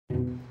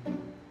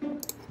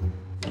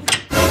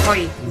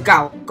Hoy,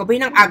 ikaw ba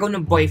yung agaw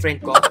ng boyfriend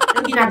ko?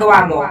 Anong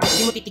ginagawa mo?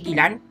 Hindi mo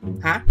titigilan?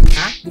 Ha?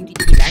 Hindi mo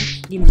titigilan?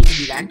 Hindi mo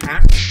titigilan? Ha?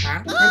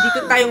 Nandito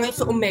tayo ngayon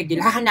sa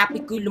Omegle.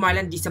 Hahanapin ko yung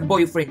lumalandi sa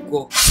boyfriend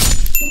ko.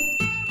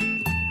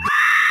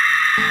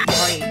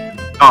 Hoy.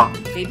 Oh.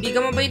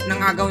 Kaibigan mo ba yung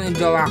nangagaw ng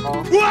jowa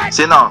ko?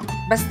 Sino?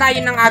 Basta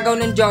yun nangagaw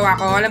ng jowa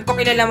ko. Alam ko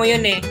kilala mo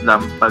yun eh.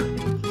 Lampag.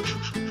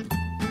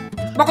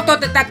 Bakit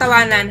to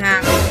tatawanan, ha?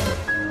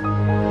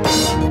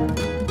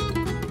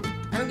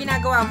 Anong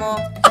ginagawa mo?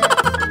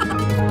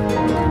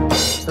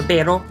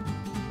 Sotero?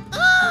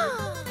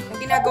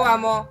 Anong ginagawa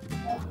mo?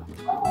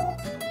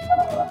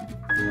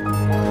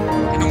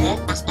 Ano mo?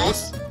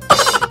 Bastos?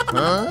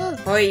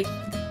 Hoy.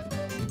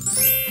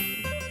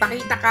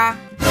 Pakita ka.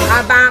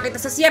 Abangan kita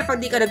sa CR pag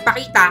di ka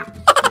nagpakita.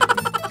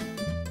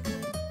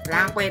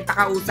 Wala kang kwenta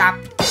ka usap.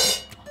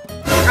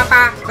 Saka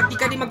pa, ba't di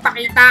ka di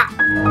magpakita?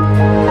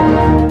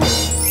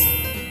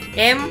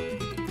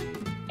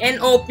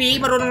 NOP?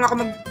 Marunong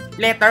ako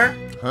mag-letter?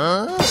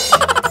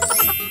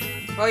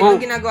 Hoy,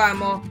 anong ginagawa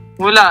mo?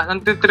 Wala,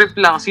 nantitrip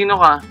lang. Sino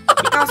ka?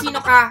 Ikaw, sino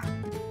ka?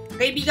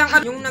 Kaibigan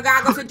ka yung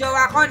nag-aagaw sa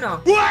jowa ko,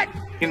 no?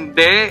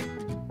 Hindi.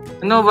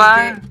 Ano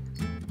ba?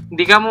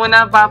 Hindi ka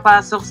muna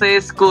papasok sa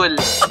school.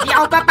 Hindi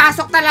ako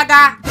papasok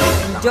talaga.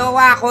 Yung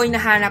jowa ko,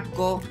 hinahanap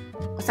ko.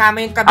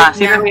 Kasama yung kabit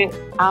niya. Wait.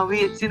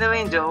 Sino ba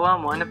yung jowa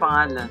mo? Ano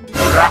pangalan?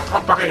 Wala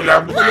kang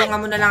pakialam. Tulungan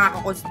mo na lang ako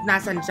kung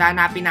nasan siya.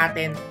 Hanapin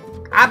natin.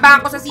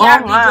 Abangan ko sa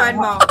CR, videoan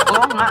mo.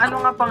 Oo nga,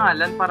 ano nga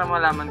pangalan para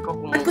malaman ko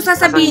kung... Ba't ko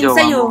sasabihin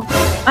sa'yo?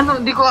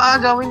 Ano, di ko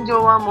aagawin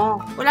jowa mo.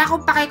 Wala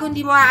akong pake kung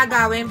di mo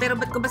aagawin, pero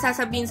ba't ko ba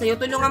sasabihin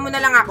sa'yo? Tulungan mo na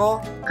lang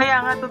ako.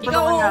 Kaya nga, Ikaw tutulungan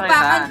nga kita.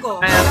 uupakan ko.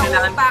 Kaya Ikaw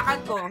kailangan... uupakan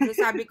ko.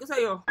 Sasabi ko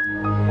sa'yo.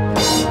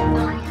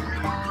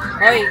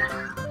 Hoy.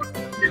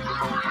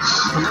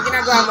 Anong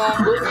ginagawa mo?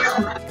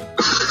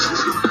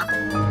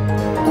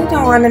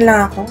 Tatawanan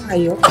lang ako.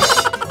 Ayok.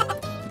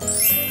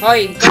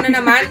 Hoy, ikaw na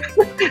naman?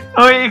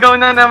 Hoy, ikaw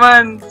na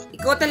naman.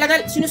 Ikaw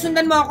talaga,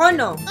 sinusundan mo ako,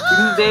 no?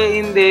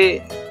 Hindi.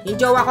 Yung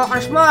jowa ko,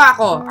 crush mo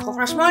ako. Ako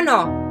crush mo,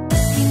 no?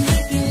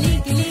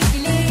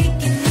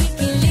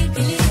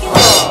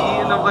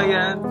 Ano ba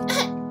yan?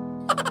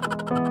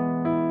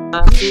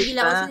 Gigigil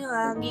ako sa'yo,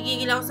 ha?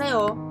 Gigigil ako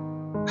sa'yo.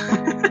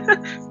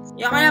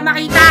 Yung ka na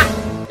makita.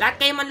 Lahat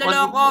kayo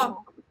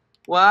manloloko.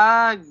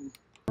 Wag.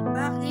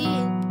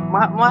 Bakit?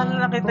 Mahal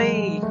na kita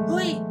eh.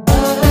 Hoy!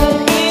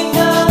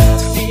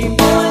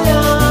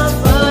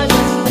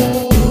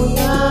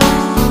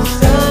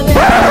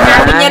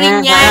 Sabi niya rin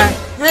yan.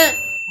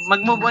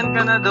 Mag-move on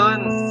ka na dun.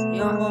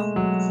 Ayoko.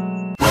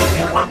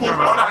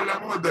 Wala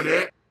mo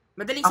madali.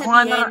 Madaling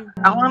sabihin.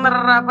 Ako ang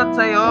nararapat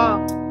sa'yo.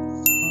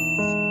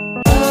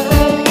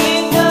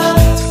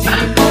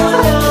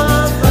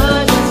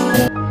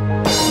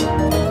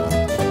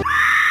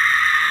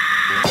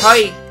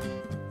 Hoy!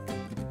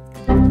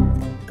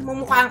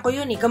 Kamumukhaan ko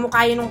yun eh.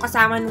 Kamukha yun nung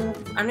kasama nung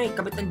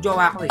kabit ng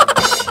jowa ko eh.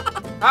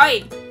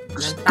 Hoy!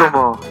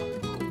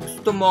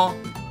 Gusto mo?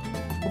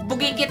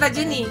 Bugbugin kita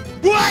dyan eh.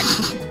 What?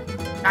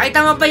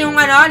 Nakita mo ba yung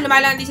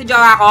lumalandi sa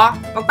jowa ko?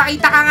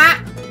 Magpakita ka nga!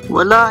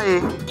 Wala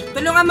eh.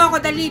 Tulungan mo ako,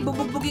 dali.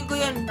 Bubugbugin ko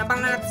yun. Nabang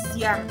na natin sa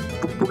CR.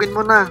 Bugbugin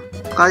mo na.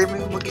 Kaya mo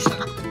yung mag-isa.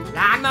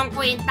 Wala mo ang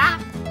kwenta.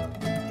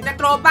 Kita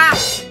tropa.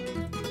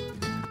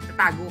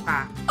 Tatago ka.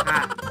 Ha?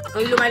 Ikaw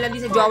yung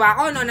lumalandi sa jowa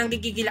ko, no? Nang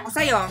gigigil ako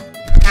sa'yo.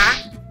 Ha?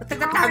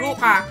 Patagtatago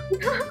ka.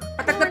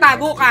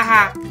 Patagtatago ka,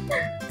 ha?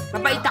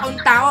 Mabait akong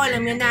tao.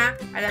 Alam niyo na.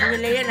 Alam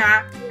nila yan,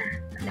 ha?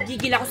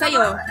 Nagigigil ako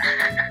sa'yo.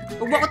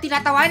 Huwag mo ako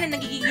tinatawanan.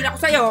 Nagigigil ako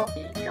sa'yo.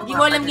 Hindi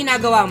mo alam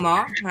ginagawa mo?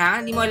 Ha?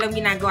 Hindi mo alam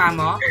ginagawa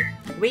mo?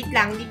 Wait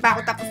lang, hindi pa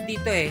ako tapos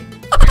dito eh.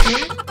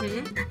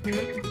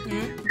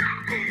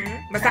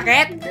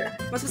 Masakit?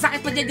 Mas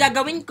masakit pa dyan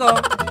gagawin ko.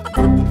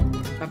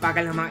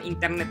 Papagal ng mga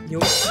internet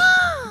nyo.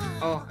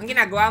 Oh, ang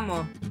ginagawa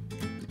mo.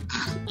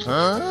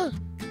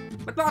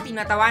 Ba't mo ako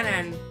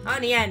tinatawanan? Oh,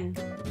 ano yan?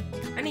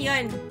 Ano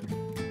yun?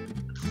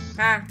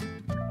 Ha?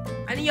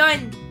 Ano yun?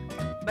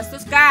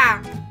 Bastos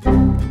ka!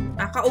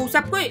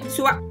 Kausap ko eh.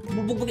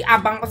 Bubugbugin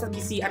abang ko sa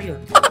BCR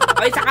yun.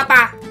 O, isa ka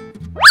pa.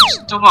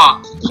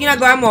 Tuma. Ang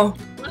ginagawa mo?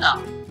 Wala.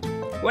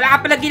 Wala ka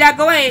pala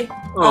ginagawa eh.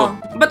 Oh.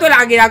 Ba't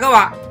wala ka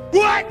ginagawa?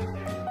 What?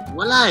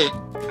 Wala eh.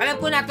 Alam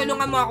ko na,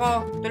 tulungan mo ako.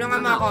 Tulungan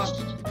mo ako.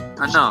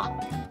 Ano?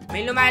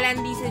 May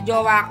lumalandi sa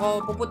jowa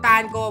ko.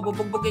 Pupuntahan ko,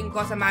 bubugbugin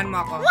ko, samahan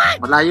mo ako.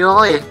 Malayo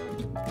ako eh.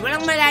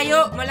 Walang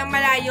malayo, walang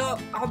malayo.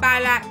 Ako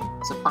bahala.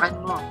 Sapakin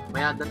mo.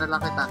 Bayadan na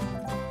lang kita.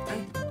 Ay,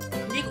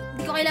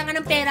 hindi ko kailangan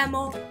ng pera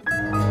mo.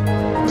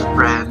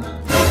 Friend.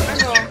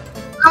 Ano?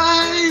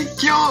 Ay,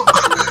 cute!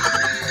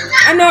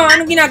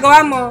 Anong ginagawa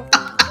mo?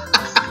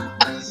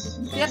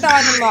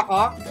 Tinatawanan mo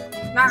ako?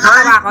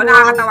 Nakakatawa ako?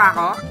 Nakakatawa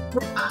ako?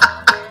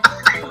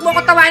 Huwag mo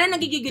ko tawanan,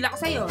 nagigigil ako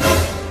sa'yo.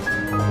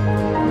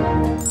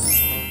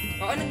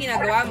 O, anong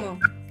ginagawa mo?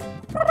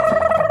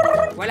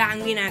 Wala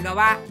kang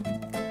ginagawa.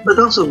 Ba't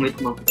ang sungit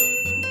mo?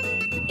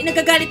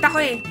 Nagagalit ako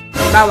eh.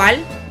 Bawal?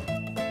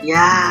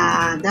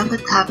 Yeah,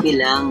 dapat happy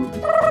lang.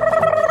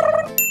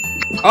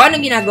 O,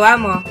 anong ginagawa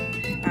mo?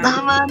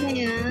 Tama na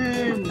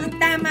yan.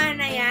 Tama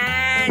na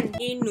yan.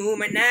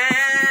 Inuman na.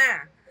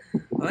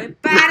 Hoy,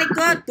 pare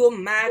ko,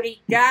 tumari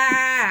ka.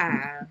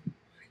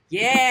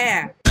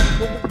 Yeah.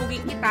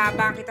 Bubugin kita,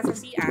 baka kita sa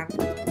CR.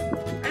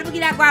 Ano ba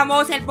ginagawa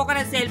mo? Cellphone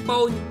ka ng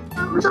cellphone.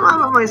 Masama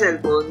ba mo yung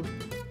cellphone?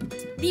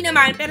 Hindi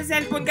naman, pero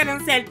cellphone ka ng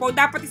cellphone.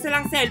 Dapat isa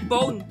lang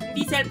cellphone.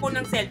 Hindi cellphone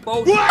ng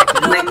cellphone.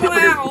 Tulungan mo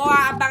nga ako.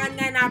 Abangan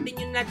nga natin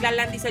yung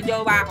naglalandi sa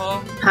jowa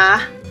ko.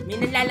 Ha? May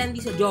naglalandi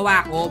sa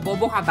jowa ko.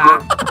 Bobo ka ba?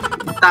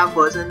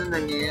 Tapos, ano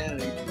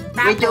nangyayari?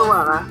 May Tapos, jowa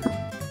ka?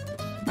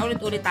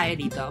 ulit-ulit tayo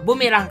dito.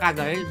 Bumerang ka,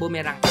 girl.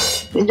 Bumerang ka.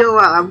 May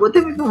jowa ka? Buti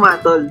may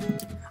pumatol.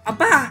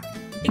 Aba,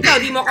 ikaw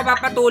di mo ka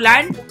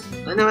papatulan?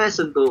 Ano may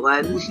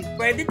suntukan?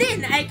 Pwede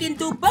din. I can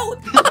do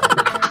both.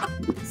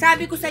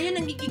 Sabi ko sa'yo,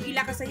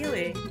 nanggigigila ka sa'yo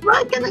eh.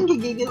 Bakit ka nang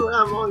gigigil?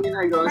 Wala mo akong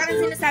ginagawa Parang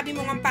sa'yo. sinasabi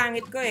mo ang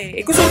pangit ko eh.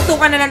 Kusulto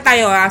ka na lang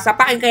tayo ha.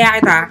 Sapakin kaya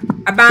kita.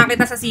 Abangan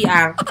kita sa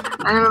CR.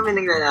 Ano ba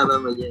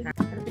pinaglalaban mo dyan?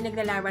 Ano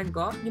pinaglalaban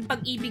ko? Yung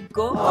pag-ibig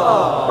ko?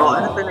 Oo,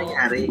 ano pa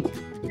nangyari?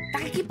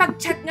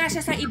 Nakikipag-chat nga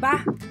siya sa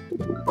iba.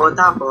 O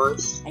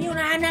tapos? Ayun,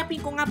 nahanapin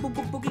ko nga,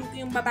 bubugbugin ko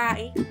yung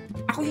babae.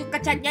 Ako yung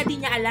kachat niya,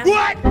 di niya alam.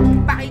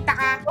 Pakita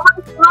ka.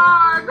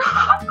 God!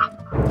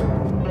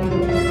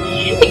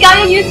 Ikaw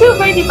yung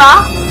YouTuber, di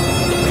ba?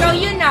 Ikaw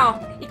yun, no?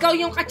 Ikaw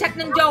yung kachat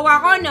ng jowa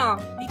ko, no?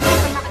 Dito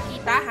ka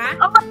makikita, ha?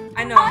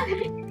 Ano?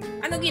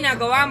 Ano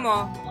ginagawa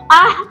mo?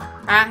 Ha?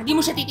 Hindi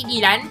mo siya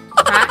titigilan?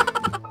 Ha?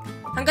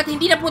 Hanggat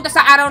hindi napunta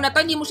sa araw na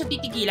to, hindi mo siya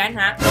titigilan,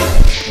 ha?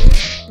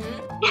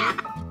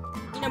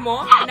 Ina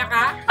mo? Ina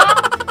ka?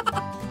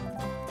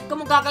 Ikaw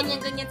mo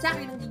gaganyan-ganyan sa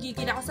akin,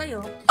 nagigigil ako sa'yo.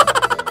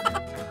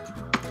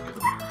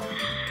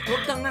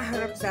 Huwag kang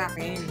maharap sa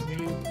akin.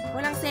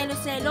 Walang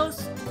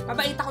selos-selos.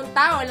 Mabait akong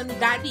tao, alam ni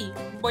Daddy,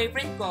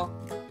 boyfriend ko.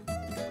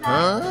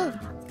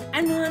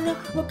 Ano?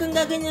 Huwag kang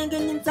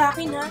gaganyan-ganyan sa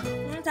akin, ha?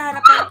 Sa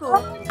harapan ko.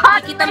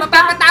 Hindi kita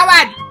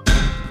mapapatawad!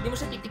 Hindi mo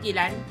siya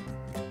titigilan?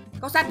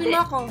 Kausapin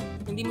mo ako.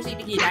 Hindi mo siya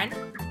titigilan?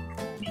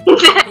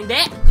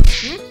 Hindi?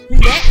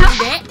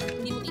 Hindi?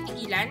 Hindi mo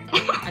titigilan?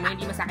 Ano,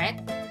 hindi masakit?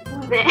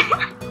 Hindi.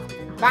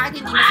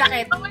 Bakit hindi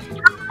masakit?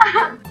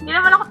 Hindi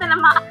naman ako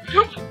tinamaan.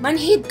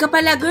 Manhid ka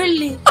pala, girl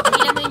eh. Hindi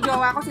naman yung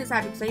jowa ko,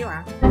 sinasabi ko sa'yo,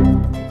 ha?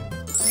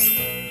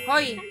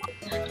 Hoy!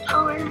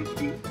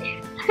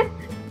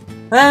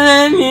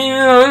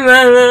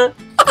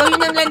 Ikaw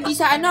yung nanlandi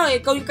sa ano eh.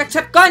 Ikaw yung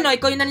kachat ko, no?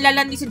 Ikaw yung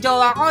nanlalandi sa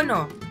jowa ko,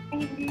 no?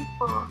 Hindi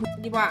po.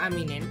 Hindi mo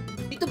aaminin?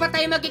 Dito pa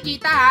tayo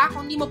magkikita, ha?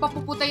 Kung hindi mo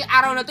papuputa yung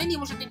araw na to, hindi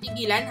mo siya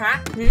titigilan,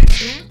 ha?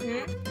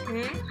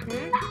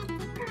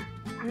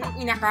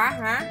 Ina ka,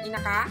 ha?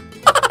 Ina ka?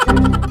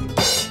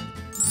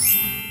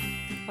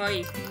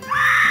 Hoy.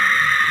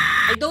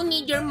 I don't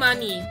need your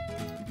money.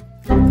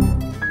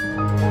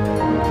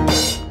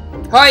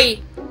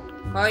 Hoy!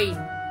 Hoy!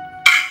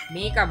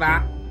 May ka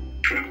ba?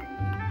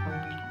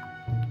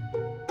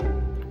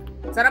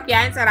 Sarap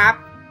yan, sarap.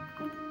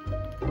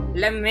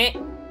 Lami.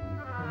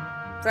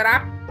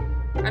 Sarap?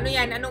 Ano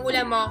yan? Anong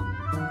ulam mo?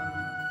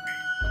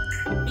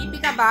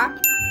 Pipi ka ba?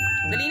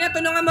 Dali na,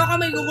 tulungan mo ako.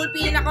 May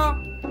gugulpihin ako.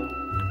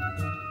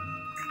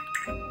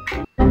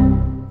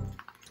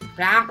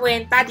 Wala kang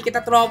kwenta. Di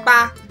kita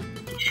tropa.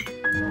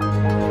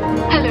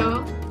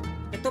 Hello?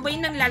 Ito ba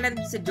yung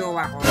nanglalandi sa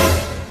jowa ko?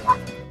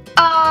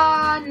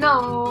 No.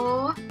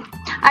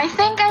 I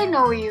think I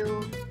know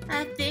you.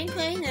 I think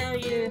I know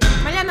you.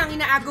 Malamang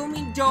inaagaw mo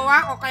yung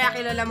jowa ko kaya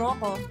kilala mo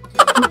ko.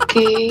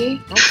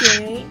 Okay.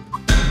 Okay.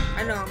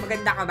 Ano,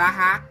 maganda ka ba,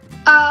 ha?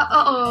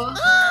 Oo.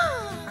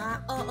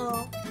 Oo.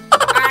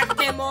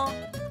 Arte mo.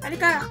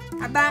 Halika,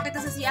 abangan kita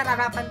sa CR,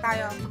 harapan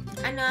tayo.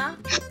 Ano?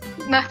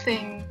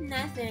 Nothing.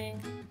 Nothing.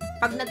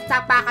 Pag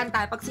nagsapakan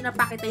tayo, pag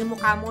sinapak kita yung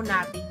mukha mo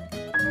natin.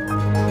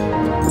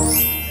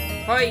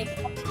 Hoy,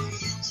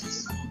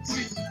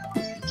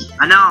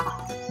 Ano?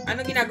 ano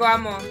ginagawa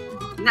mo?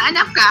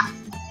 Naanap ka?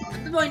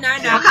 Ano mo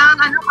hinahanap? Mukhang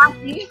ano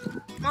kasi?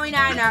 Ano mo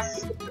hinahanap?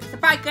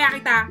 Sapakit kaya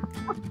kita.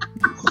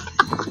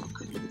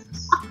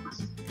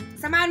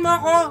 Samahan mo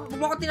ako. Huwag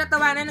mo ako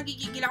tinatawanan.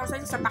 Nagigigil ako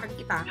sa'yo. Sapakit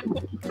kita.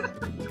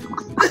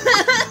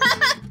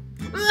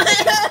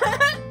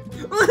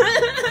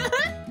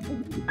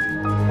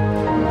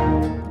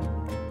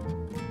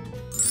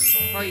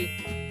 Hoy.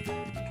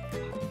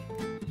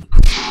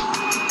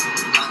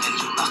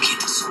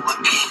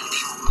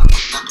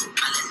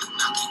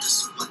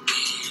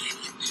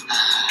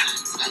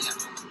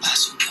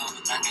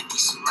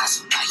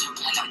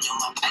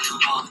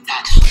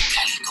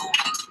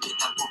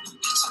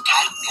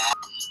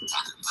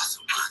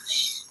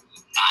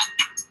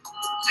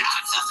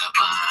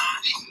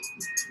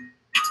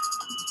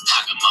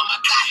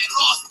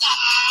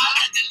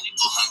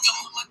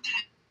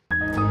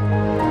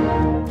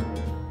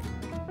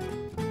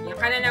 Yan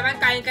ka na naman,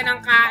 kain ka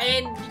ng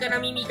kain. Hindi ka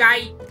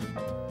namimigay.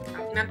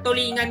 Ang ng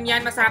tulingan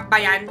yan, masarap ba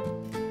yan?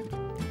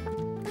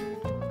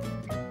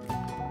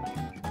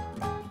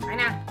 Kain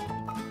na.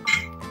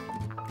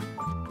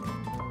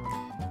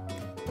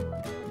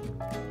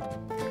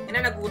 Yan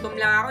na, nagutom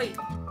lang ako eh.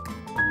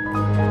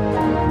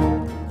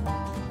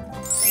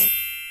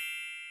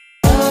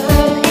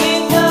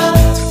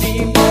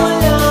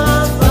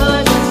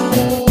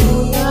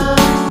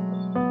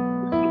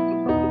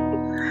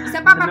 Isa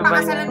pa,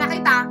 papakasalan na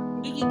kita.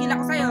 Gigigil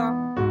ako sa'yo.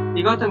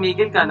 Ikaw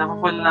tumigil ka,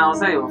 nakafall na ako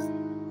sa'yo.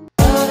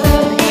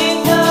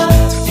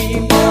 Di